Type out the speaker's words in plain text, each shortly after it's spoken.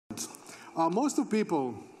Most of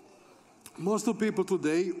people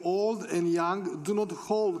today, old and young, do not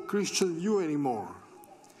hold Christian view anymore.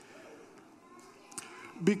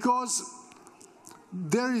 Because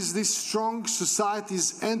there is this strong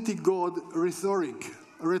society's anti-God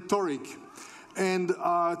rhetoric and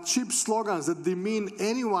cheap slogans that demean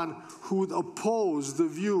anyone who would oppose the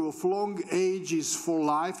view of long ages for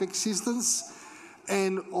life existence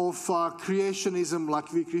and of creationism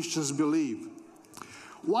like we Christians believe.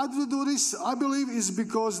 Why do they do this? I believe it's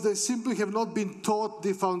because they simply have not been taught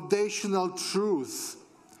the foundational truth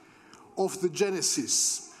of the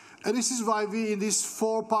Genesis. And this is why we, in this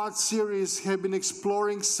 4-part series, have been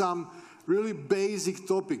exploring some really basic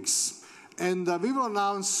topics. And we will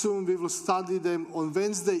announce soon, we will study them on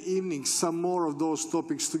Wednesday evening, some more of those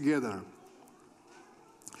topics together.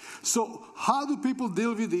 So, how do people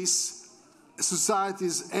deal with this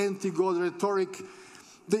society's anti-God rhetoric?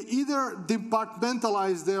 They either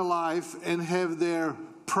departmentalize their life and have their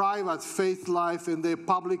private faith life and their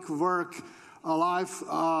public work life,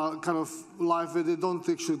 kind of life where they don't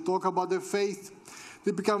actually talk about their faith.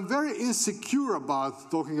 They become very insecure about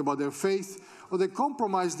talking about their faith, or they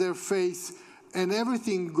compromise their faith, and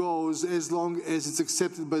everything goes as long as it's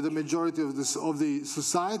accepted by the majority of the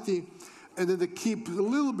society, and then they keep a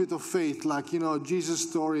little bit of faith, like, Jesus'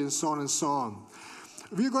 story and so on and so on.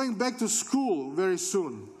 We're going back to school very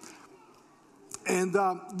soon. And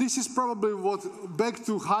this is probably back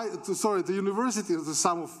to university to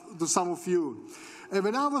some of you. And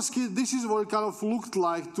when I was a kid, this is what it kind of looked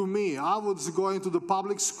like to me. I was going to the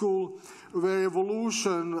public school where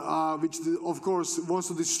evolution, which of course wants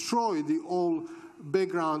to destroy the whole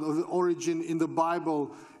background of the origin in the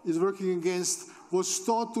Bible, is working against, was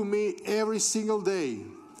taught to me every single day.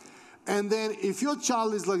 And then if your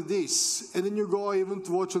child is like this, and then you go even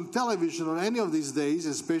to watch on television on any of these days,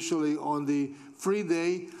 especially on the free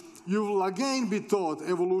day, you will again be taught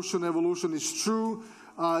evolution is true,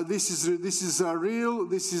 this is real,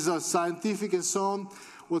 this is scientific and so on.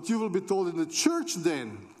 What you will be told in the church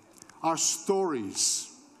then are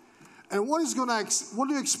stories. And what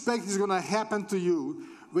do you expect is going to happen to you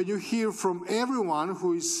when you hear from everyone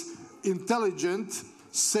who is intelligent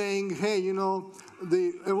saying, hey,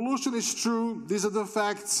 the evolution is true, these are the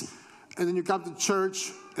facts, and then you come to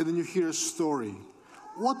church and then you hear a story.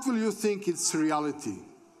 What will you think is reality?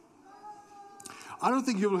 I don't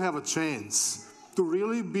think you will have a chance to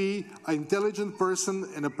really be an intelligent person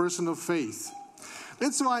and a person of faith.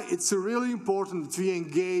 That's why it's really important that we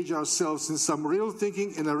engage ourselves in some real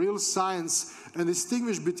thinking and a real science, and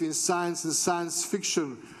distinguish between science and science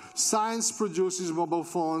fiction. Science produces mobile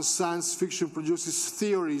phones, science fiction produces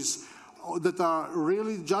theories that are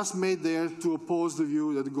really just made there to oppose the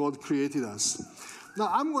view that God created us. Now,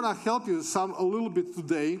 I'm going to help you a little bit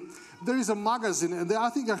today. There is a magazine, and I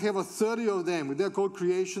think I have 30 of them. They're called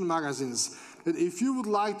creation magazines. And if you would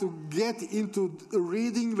like to get into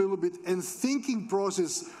reading a little bit and thinking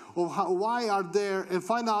process of why are there, and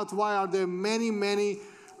find out why are there many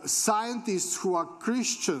scientists who are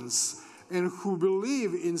Christians and who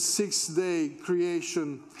believe in 6-day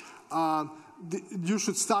creation, you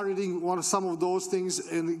should start reading some of those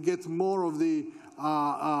things and get more of the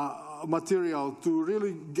material to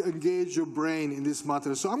really engage your brain in this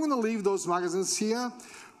matter. So I'm going to leave those magazines here.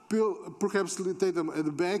 Perhaps take them at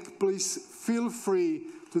the back. Please feel free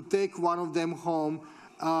to take one of them home.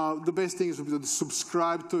 The best thing is to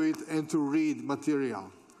subscribe to it and to read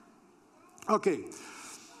material. Okay.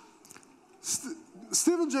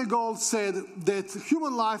 Stephen Jay Gould said that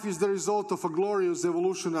human life is the result of a glorious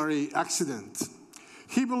evolutionary accident.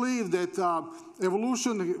 He believed that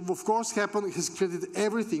evolution, of course, has created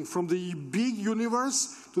everything from the big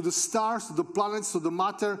universe to the stars, to the planets, to the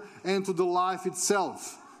matter, and to the life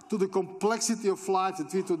itself, to the complexity of life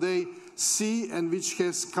that we today see and which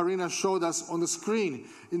Karina showed us on the screen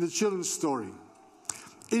in the children's story.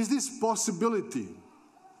 Is this possibility?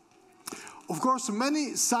 Of course,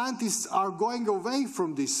 many scientists are going away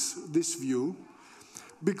from this view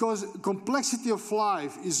because complexity of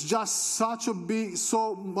life is just such a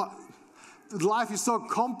life is so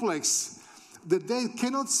complex that they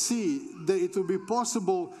cannot see that it will be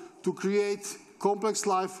possible to create complex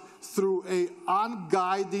life through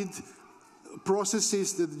unguided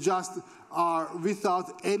processes that just are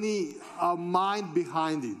without any mind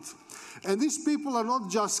behind it. And these people are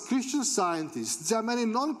not just Christian scientists. There are many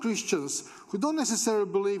non-Christians who don't necessarily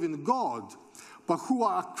believe in God, but who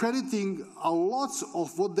are accrediting a lot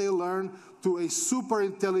of what they learn to a super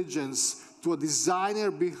intelligence, to a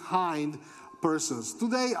designer behind persons.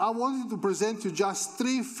 Today, I wanted to present you just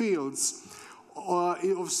 3 fields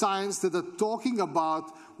of science that are talking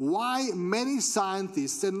about why many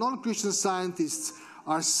scientists and non-Christian scientists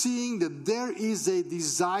are seeing that there is a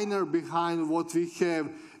designer behind what we have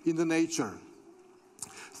in the nature.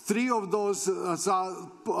 Three of those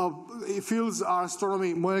fields are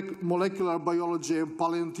astronomy, molecular biology, and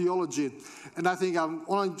paleontology. And I think I'll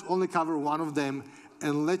only cover one of them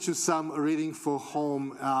and let you some reading for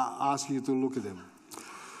home, ask you to look at them.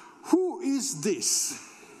 Who is this?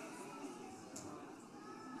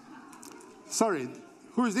 Sorry,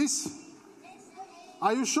 who is this?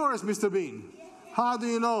 Are you sure it's Mr. Bean? How do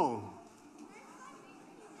you know?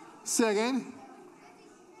 Say again.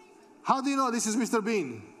 How do you know this is Mr.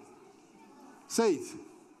 Bean? Say it.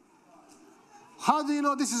 How do you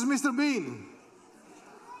know this is Mr. Bean?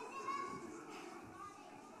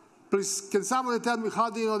 Please, can somebody tell me how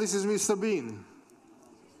do you know this is Mr. Bean?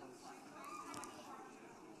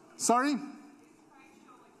 Sorry?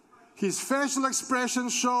 His facial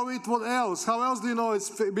expressions show it. What else? How else do you know it's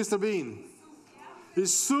Mr. Bean?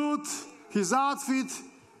 His suit, his outfit.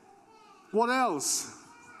 What else?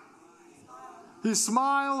 His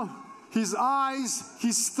smile, his eyes,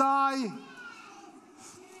 his tie.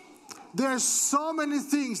 There are so many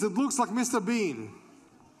things that looks like Mr. Bean.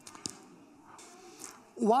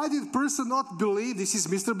 Why did person not believe this is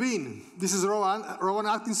Mr. Bean? This is Rowan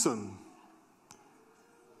Atkinson.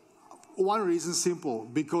 One reason simple,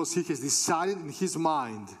 because he has decided in his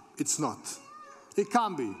mind it's not. It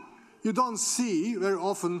can't be. You don't see very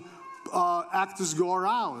often actors go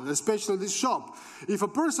around, especially this shop. If a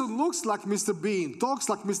person looks like Mr. Bean, talks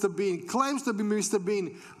like Mr. Bean, claims to be Mr.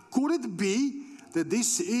 Bean, could it be that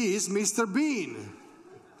this is Mr. Bean?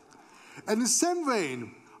 And in the same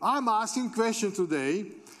vein, I'm asking a question today.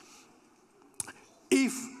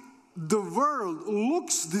 If the world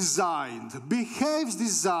looks designed, behaves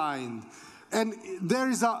designed, and there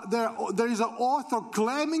is an author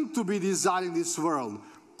claiming to be designing this world,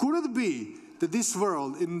 could it be that this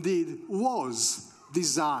world indeed was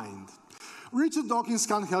designed? Richard Dawkins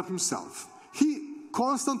can't help himself. He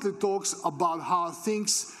constantly talks about how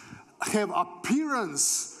things have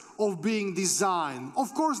appearance of being designed.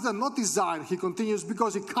 Of course, they're not designed, he continues,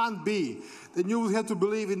 because it can't be. Then you would have to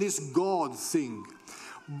believe in this God thing.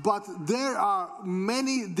 But there are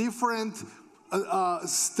many different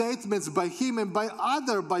statements by him and by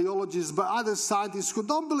other biologists, by other scientists who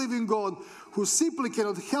don't believe in God, who simply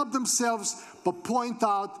cannot help themselves but point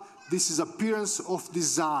out this is appearance of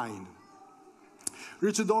design.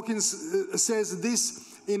 Richard Dawkins says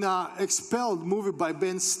this in an Expelled movie by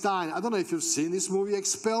Ben Stein. I don't know if you've seen this movie,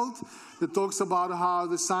 Expelled, that talks about how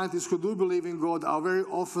the scientists who do believe in God are very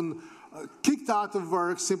often kicked out of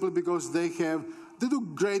work simply because they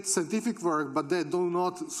do great scientific work, but they do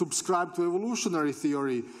not subscribe to evolutionary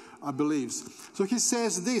theory beliefs. So he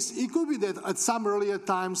says this: it could be that at some earlier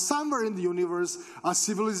time, somewhere in the universe, a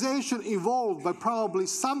civilization evolved by probably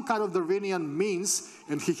some kind of Darwinian means,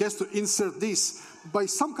 and he has to insert this, by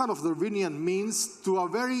some kind of Darwinian means to a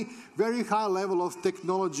very, very high level of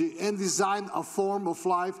technology, and designed a form of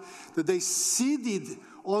life that they seeded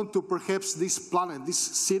onto perhaps this planet. This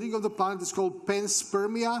seeding of the planet is called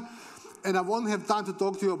panspermia. And I won't have time to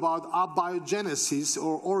talk to you about abiogenesis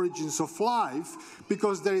or origins of life,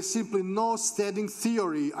 because there is simply no standing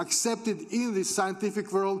theory accepted in the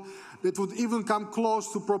scientific world that would even come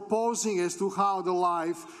close to proposing as to how the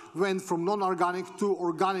life went from non-organic to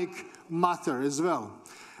organic matter as well.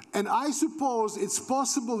 And I suppose it's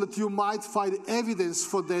possible that you might find evidence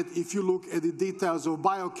for that if you look at the details of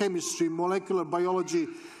biochemistry, molecular biology.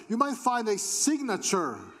 You might find a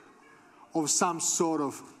signature of some sort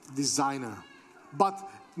of designer, but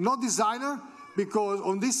not designer because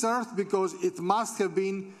on this earth, because it must have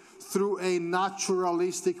been through a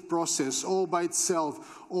naturalistic process, all by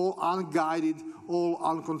itself, all unguided, all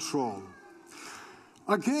uncontrolled.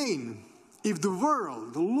 Again, if the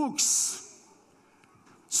world looks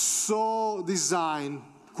so designed,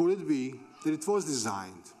 could it be that it was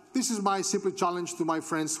designed? This is my simple challenge to my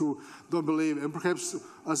friends who don't believe, and perhaps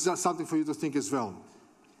something for you to think as well.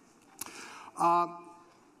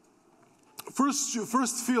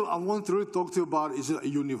 First field I want to really talk to you about is a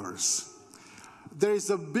universe. There is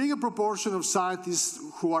a bigger proportion of scientists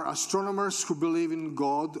who are astronomers who believe in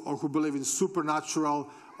God or who believe in supernatural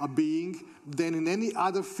being than in any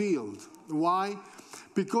other field. Why?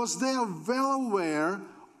 Because they are well aware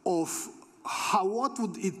of what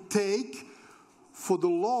would it take for the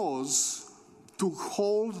laws to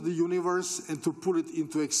hold the universe and to put it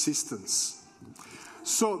into existence.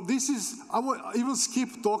 So this is, I will even skip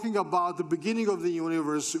talking about the beginning of the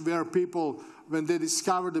universe, where people, when they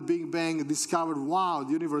discovered the Big Bang, discovered, wow,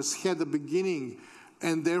 the universe had a beginning,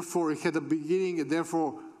 and therefore it had a beginning, and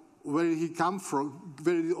therefore where did he come from,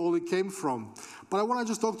 where did it all came from. But I want to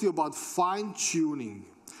just talk to you about fine-tuning.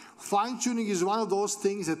 Fine-tuning is one of those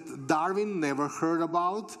things that Darwin never heard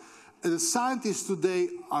about, and the scientists today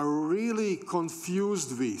are really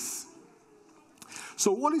confused with.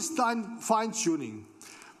 So what is fine-tuning?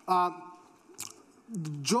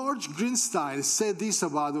 George Greenstein said this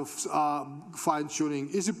about fine-tuning.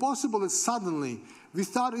 Is it possible that suddenly,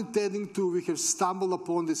 without intending to, we have stumbled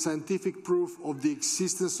upon the scientific proof of the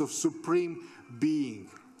existence of supreme being?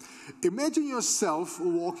 Imagine yourself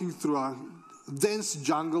walking through a dense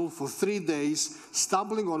jungle for 3 days,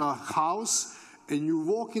 stumbling on a house, and you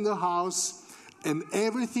walk in the house, and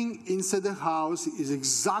everything inside the house is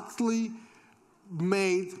exactly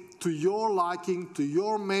made to your liking, to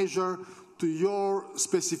your measure, to your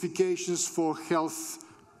specifications for health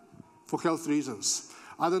reasons.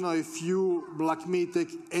 I don't know if you, like me, take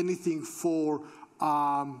anything for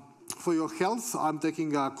your health. I'm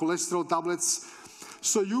taking cholesterol tablets.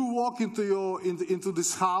 So you walk into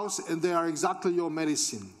this house, and they are exactly your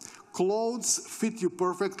medicine. Clothes fit you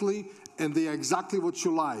perfectly, and they are exactly what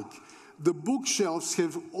you like. The bookshelves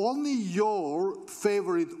have only your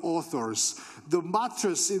favorite authors. The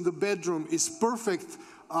mattress in the bedroom is perfect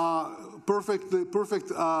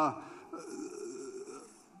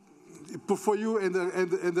for you, and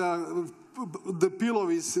the pillow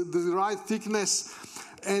is the right thickness,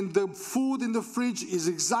 and the food in the fridge is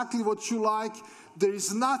exactly what you like. There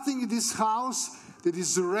is nothing in this house that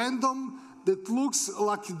is random, that looks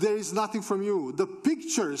like there is nothing from you. The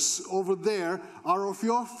pictures over there are of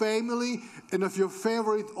your family and of your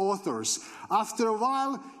favorite authors. After a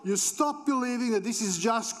while, you stop believing that this is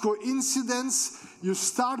just coincidence. You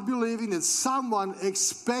start believing that someone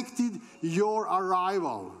expected your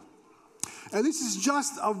arrival. And this is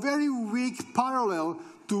just a very weak parallel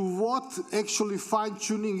to what actually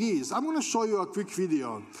fine-tuning is. I'm going to show you a quick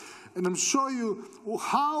video. And I'm showing you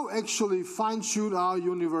how actually fine-tuned our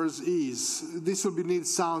universe is. This will be neat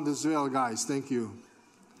sound as well, guys. Thank you.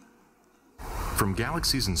 From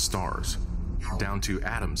galaxies and stars, down to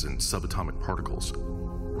atoms and subatomic particles,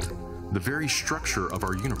 the very structure of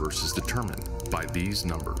our universe is determined by these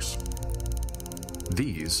numbers.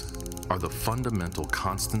 These are the fundamental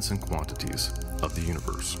constants and quantities of the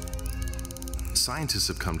universe. Scientists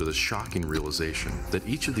have come to the shocking realization that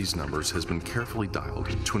each of these numbers has been carefully dialed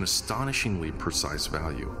to an astonishingly precise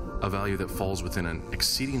value, a value that falls within an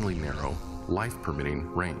exceedingly narrow, life-permitting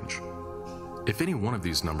range. If any one of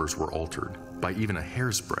these numbers were altered by even a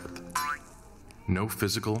hair's breadth, no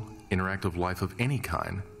physical, interactive life of any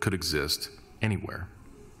kind could exist anywhere.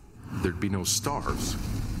 There'd be no stars,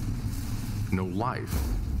 no life,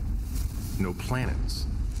 no planets,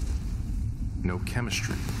 no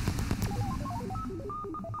chemistry.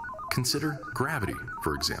 Consider gravity,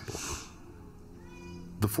 for example.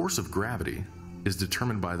 The force of gravity is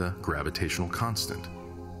determined by the gravitational constant.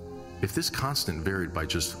 If this constant varied by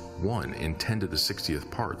just 1 in 10 to the 60th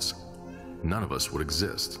parts, none of us would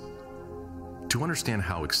exist. To understand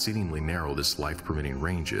how exceedingly narrow this life-permitting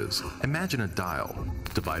range is, imagine a dial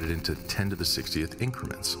divided into 10 to the 60th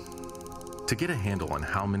increments. To get a handle on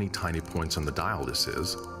how many tiny points on the dial this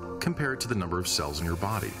is, compare it to the number of cells in your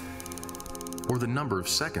body, or the number of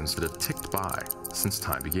seconds that have ticked by since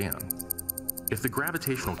time began. If the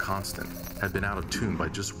gravitational constant had been out of tune by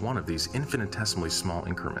just one of these infinitesimally small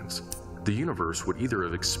increments, the universe would either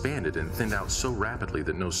have expanded and thinned out so rapidly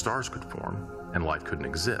that no stars could form and life couldn't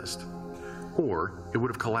exist, or it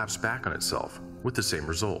would have collapsed back on itself with the same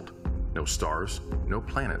result: no stars, no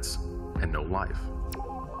planets, and no life.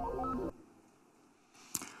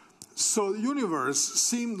 So the universe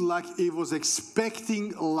seemed like it was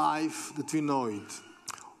expecting life that we know it.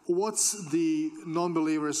 What's the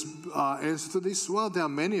non-believers' answer to this? Well, there are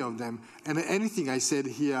many of them. And anything I said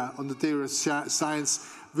here on the theory of science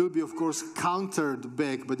will be, of course, countered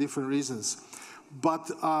back by different reasons. But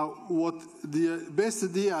what the best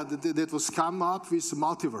idea that was come up with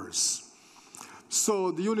multiverse.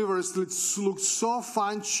 So the universe looked so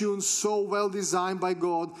fine-tuned, so well-designed by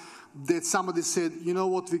God, that somebody said, you know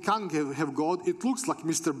what, we can't have God. It looks like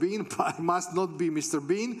Mr. Bean, but it must not be Mr.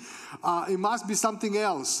 Bean. It must be something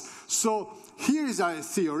else. So here is a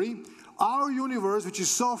theory. Our universe, which is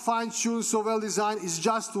so fine-tuned, so well-designed, is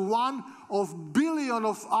just one of billion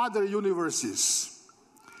of other universes.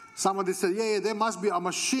 Somebody said, yeah, there must be a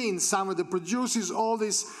machine somewhere that produces all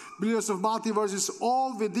these billions of multiverses,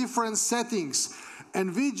 all with different settings.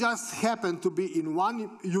 And we just happen to be in one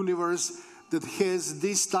universe that has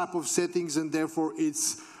this type of settings, and therefore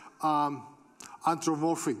it's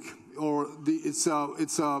anthropomorphic, or it's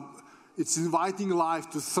inviting life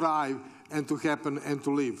to thrive and to happen and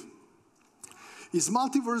to live. Is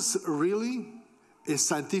multiverse really a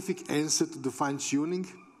scientific answer to the fine-tuning?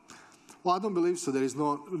 Well, I don't believe so. There is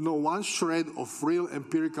no one shred of real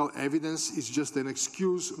empirical evidence. It's just an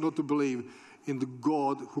excuse not to believe in the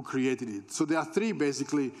God who created it. So there are three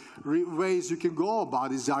basically ways you can go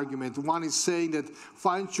about this argument. One is saying that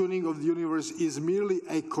fine-tuning of the universe is merely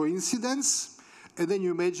a coincidence, and then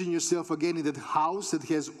you imagine yourself again in that house that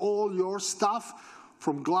has all your stuff,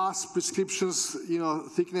 from glass, prescriptions,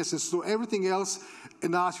 thickness, and so everything else,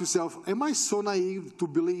 and ask yourself, am I so naive to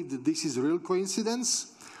believe that this is real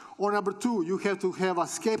coincidence? Or number two, you have to have a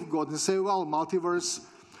scapegoat and say, well, multiverse.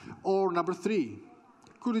 Or number three,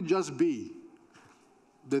 could it just be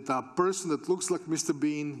that a person that looks like Mr.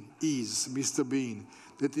 Bean is Mr. Bean?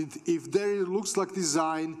 That if there it looks like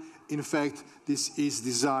design, in fact, this is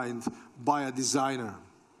designed by a designer.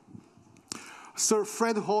 Sir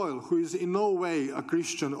Fred Hoyle, who is in no way a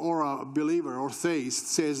Christian or a believer or theist,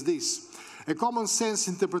 says this: a common sense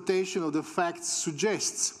interpretation of the facts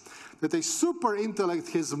suggests that a super intellect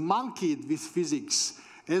has monkeyed with physics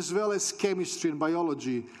as well as chemistry and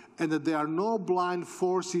biology, and that there are no blind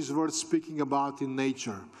forces worth speaking about in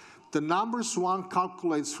nature. The numbers one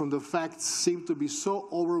calculates from the facts seem to be so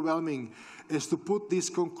overwhelming as to put this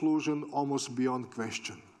conclusion almost beyond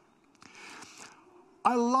question.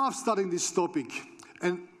 I love studying this topic,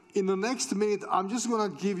 and in the next minute, I'm just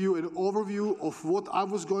going to give you an overview of what I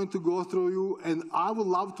was going to go through you, and I would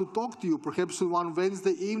love to talk to you, perhaps on one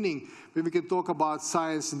Wednesday evening, when we can talk about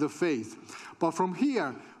science and the faith. But from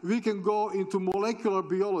here, we can go into molecular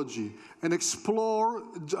biology and explore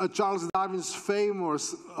Charles Darwin's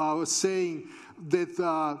famous saying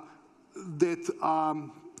that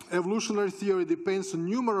evolutionary theory depends on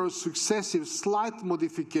numerous successive slight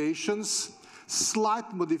modifications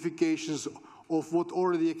of what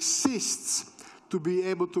already exists to be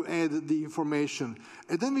able to add the information.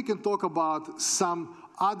 And then we can talk about some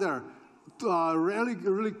other really,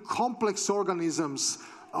 really complex organisms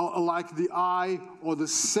like the eye or the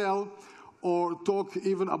cell, or talk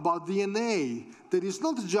even about DNA that is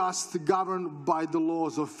not just governed by the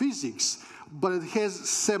laws of physics, but it has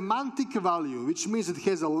semantic value, which means it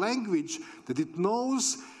has a language that it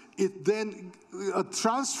knows. It then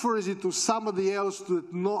transfers it to somebody else that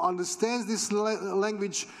understands this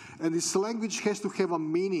language, and this language has to have a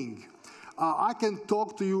meaning. I can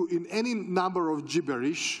talk to you in any number of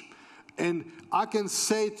gibberish, and I can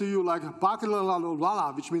say to you like,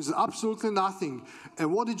 which means absolutely nothing.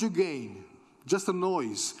 And what did you gain? Just a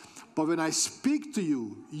noise. But when I speak to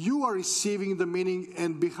you, you are receiving the meaning,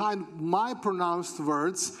 and behind my pronounced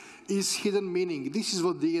words is hidden meaning. This is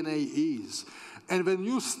what DNA is. And when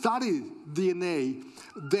you study DNA,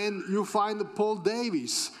 then you find Paul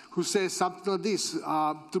Davies, who says something like this: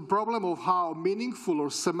 the problem of how meaningful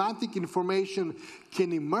or semantic information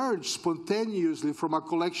can emerge spontaneously from a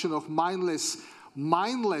collection of mindless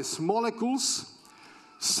molecules,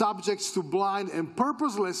 subjects to blind and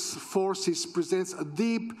purposeless forces, presents a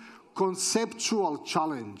deep conceptual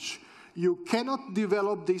challenge. You cannot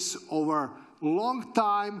develop this over long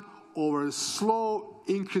time, over slow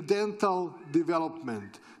incremental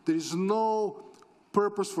development. There is no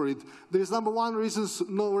purpose for it. There is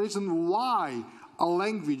no reason why a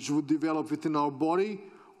language would develop within our body,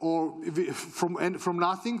 or from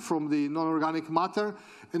nothing, from the non-organic matter.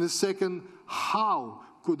 And the second, how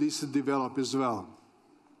could this develop as well?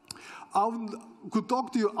 I could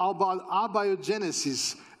talk to you about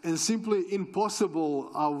abiogenesis and simply impossible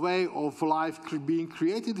way of life being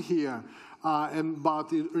created here. And about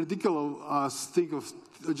the ridiculous thing of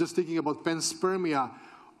just thinking about panspermia,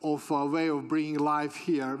 of a way of bringing life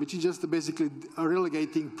here, which is just basically a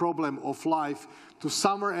relegating problem of life to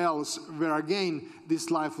somewhere else, where again this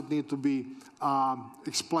life would need to be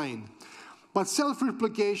explained. But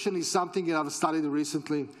self-replication is something that I've studied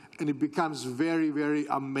recently, and it becomes very, very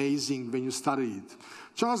amazing when you study it.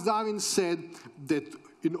 Charles Darwin said that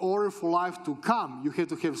in order for life to come, you have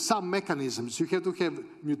to have some mechanisms. You have to have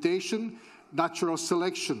mutation, natural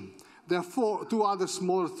selection. There are two other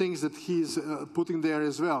smaller things that he's putting there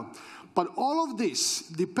as well. But all of this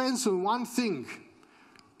depends on one thing,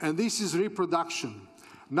 and this is reproduction.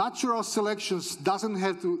 Natural selections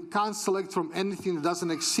can't select from anything that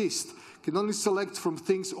doesn't exist. Can only select from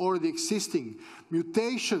things already existing.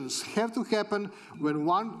 Mutations have to happen when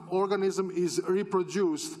one organism is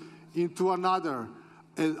reproduced into another.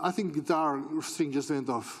 And I think guitar string just went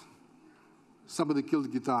off. Somebody killed the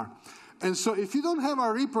guitar. And so if you don't have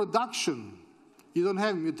a reproduction, you don't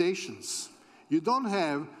have mutations. You don't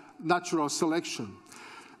have natural selection.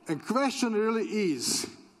 And question really is,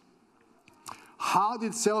 how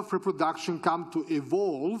did self-reproduction come to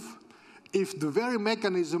evolve if the very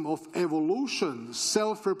mechanism of evolution,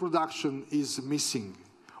 self-reproduction, is missing?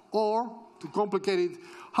 Or, to complicate it,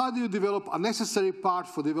 how do you develop a necessary part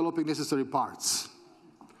for developing necessary parts?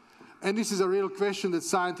 And this is a real question that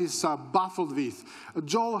scientists are baffled with.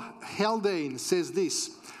 Joel Haldane says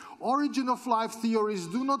this: origin of life theories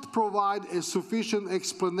do not provide a sufficient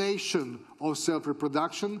explanation of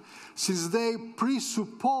self-reproduction, since they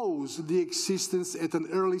presuppose the existence at an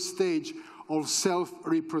early stage of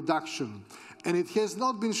self-reproduction. And it has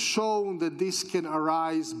not been shown that this can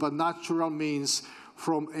arise by natural means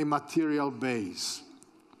from a material base.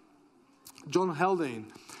 John Haldane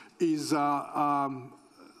is, I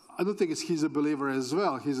don't think he's a believer as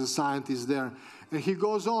well. He's a scientist there. And he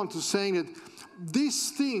goes on to saying that this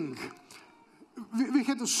thing, we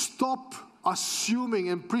had to stop assuming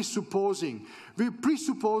and presupposing. We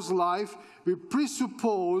presuppose life, we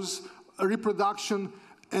presuppose reproduction,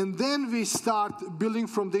 and then we start building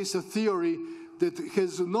from this a theory that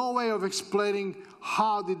has no way of explaining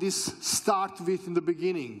how did this start with in the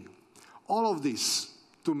beginning. All of this,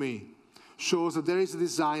 to me, shows that there is a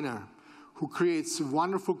designer who creates a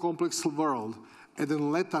wonderful, complex world, and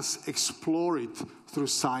then let us explore it through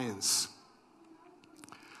science.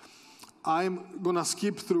 I'm going to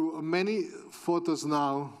skip through many photos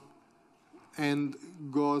now and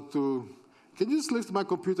go to, can you just lift my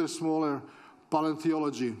computer smaller?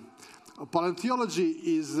 Paleontology. Paleontology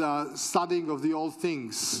is studying of the old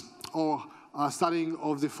things, or studying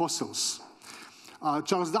of the fossils.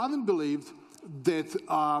 Charles Darwin believed that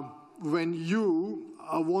when you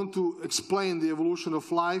want to explain the evolution of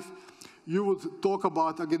life, you would talk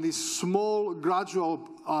about, again, these small, gradual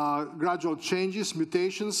changes,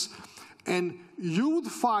 mutations, and you would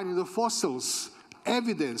find in the fossils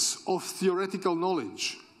evidence of theoretical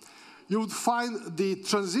knowledge. You would find the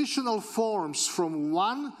transitional forms from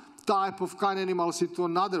one type of kind of animals into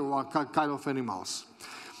another kind of animals.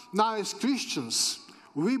 Now, as Christians,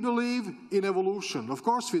 we believe in evolution. Of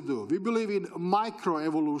course we do. We believe in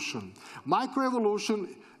microevolution. Microevolution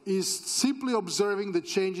is simply observing the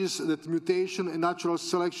changes that mutation and natural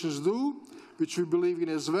selections do, which we believe in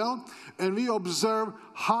as well, and we observe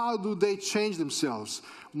how do they change themselves.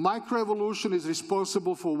 Microevolution is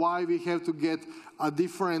responsible for why we have to get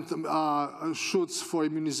different shoots for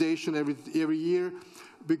immunization every year,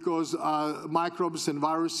 because microbes and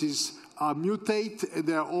viruses mutate, and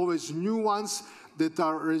there are always new ones that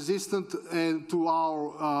are resistant to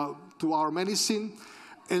our medicine.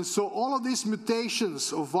 And so all of these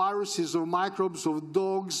mutations of viruses, of microbes, of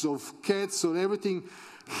dogs, of cats, of everything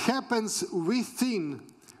happens within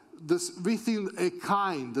a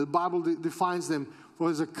kind. The Bible defines them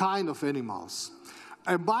as a kind of animals.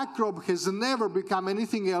 A microbe has never become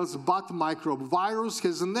anything else but microbe. Virus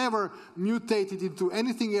has never mutated into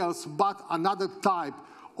anything else but another type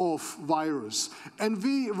of virus. And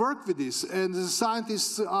we work with this, and the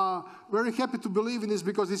scientists are very happy to believe in this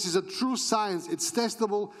because this is a true science. It's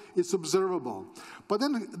testable, it's observable. But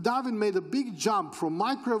then Darwin made a big jump from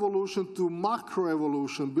microevolution to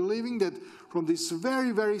macroevolution, believing that from these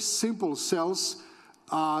very, very simple cells,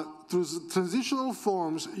 through transitional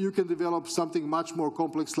forms, you can develop something much more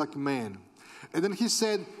complex like man. And then he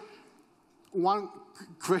said, one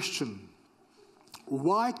question: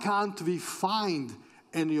 why can't we find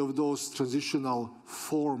any of those transitional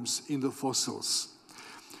forms in the fossils?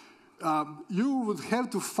 You would have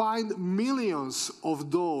to find millions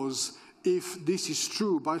of those if this is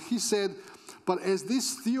true. But he said, but as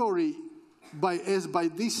this theory, by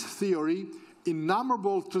this theory,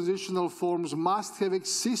 innumerable transitional forms must have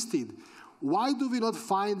existed. Why do we not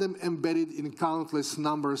find them embedded in countless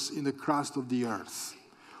numbers in the crust of the earth?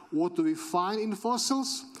 What do we find in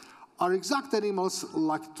fossils? Are exact animals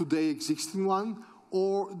like today existing one,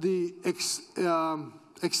 or the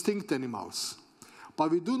extinct animals. But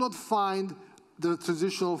we do not find the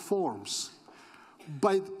transitional forms.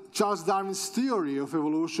 By Charles Darwin's theory of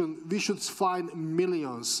evolution, we should find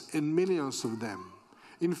millions and millions of them.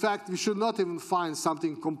 In fact, we should not even find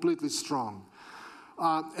something completely strong.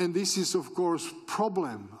 And this is, of course,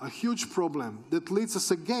 a huge problem that leads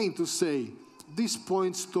us again to say this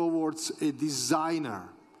points towards a designer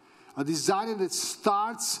that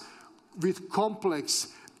starts with complex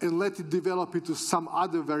and let it develop into some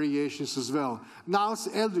other variations as well. Niles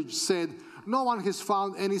Eldridge said, no one has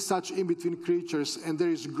found any such in-between creatures, and there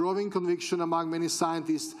is growing conviction among many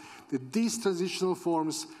scientists that these transitional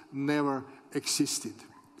forms never existed.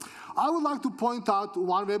 I would like to point out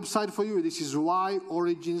one website for you. This is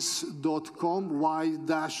y-origins.com,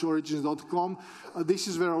 y-origins.com. This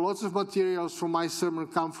is where lots of materials from my sermon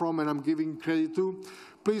come from, and I'm giving credit to.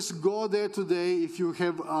 Please go there today if you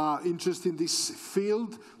have interest in this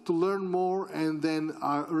field to learn more and then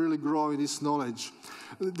really grow in this knowledge.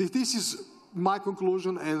 This is my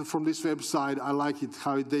conclusion, and from this website, I like it,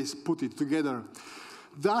 how they put it together.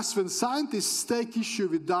 Thus, when scientists take issue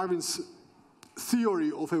with Darwin's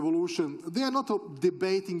theory of evolution, they are not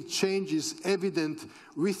debating changes evident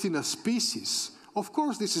within a species. Of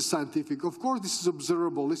course this is scientific, of course this is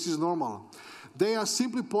observable, this is normal. They are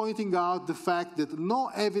simply pointing out the fact that no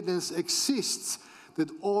evidence exists that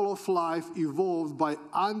all of life evolved by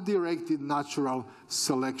undirected natural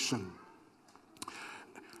selection.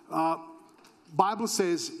 Bible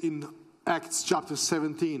says in Acts chapter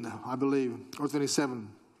 17, I believe, or 27,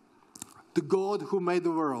 the God who made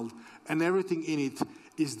the world and everything in it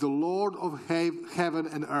is the Lord of heaven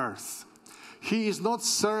and earth. He is not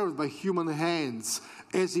served by human hands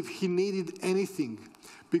as if he needed anything,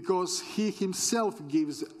 because he himself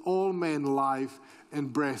gives all men life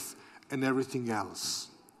and breath and everything else.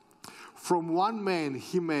 From one man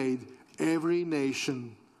he made every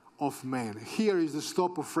nation of men. Here is the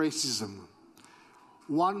stop of racism.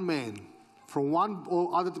 One man. From one,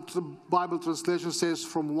 or other Bible translation says,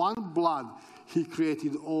 from one blood he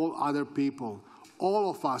created all other people. All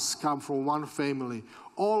of us come from one family.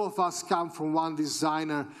 All of us come from one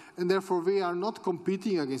designer, and therefore we are not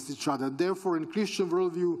competing against each other. Therefore, in Christian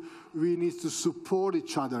worldview, we need to support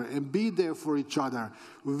each other and be there for each other.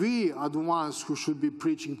 We are the ones who should be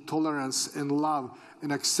preaching tolerance and love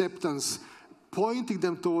and acceptance, pointing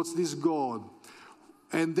them towards this God.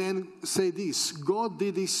 And then say this: God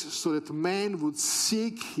did this so that man would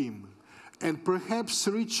seek him and perhaps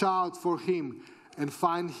reach out for him and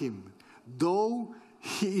find him, though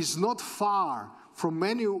he is not far from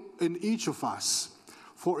any and each of us,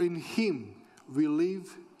 for in him we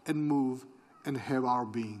live and move and have our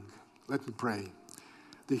being. Let me pray.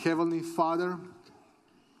 The Heavenly Father,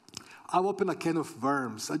 I've opened a can of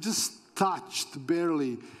worms. I just touched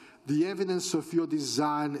barely the evidence of your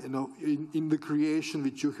design in the creation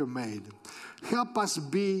which you have made. Help us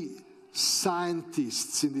be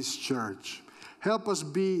scientists in this church. Help us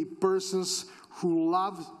be persons who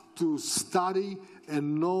love to study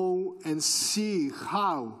and know and see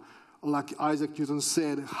how, like Isaac Newton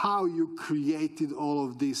said, how you created all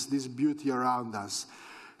of this beauty around us.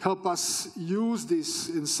 Help us use this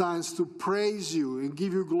in science to praise you and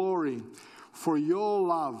give you glory for your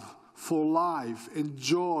love, for life and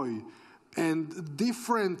joy and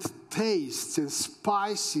different tastes and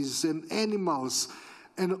spices and animals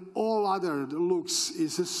and all other looks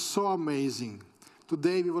is just so amazing.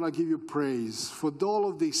 Today we want to give you praise for all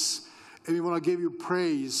of this, and we want to give you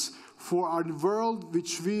praise for our world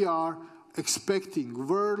which we are expecting,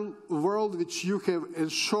 world which you have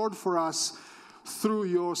ensured for us through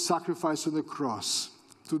your sacrifice on the cross.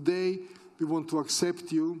 Today we want to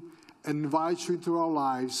accept you and invite you into our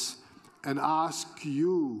lives and ask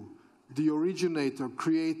you, the originator,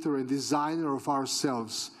 creator, and designer of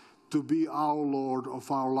ourselves, to be our Lord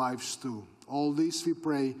of our lives too. All this we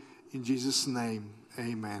pray in Jesus' name.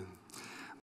 Amen.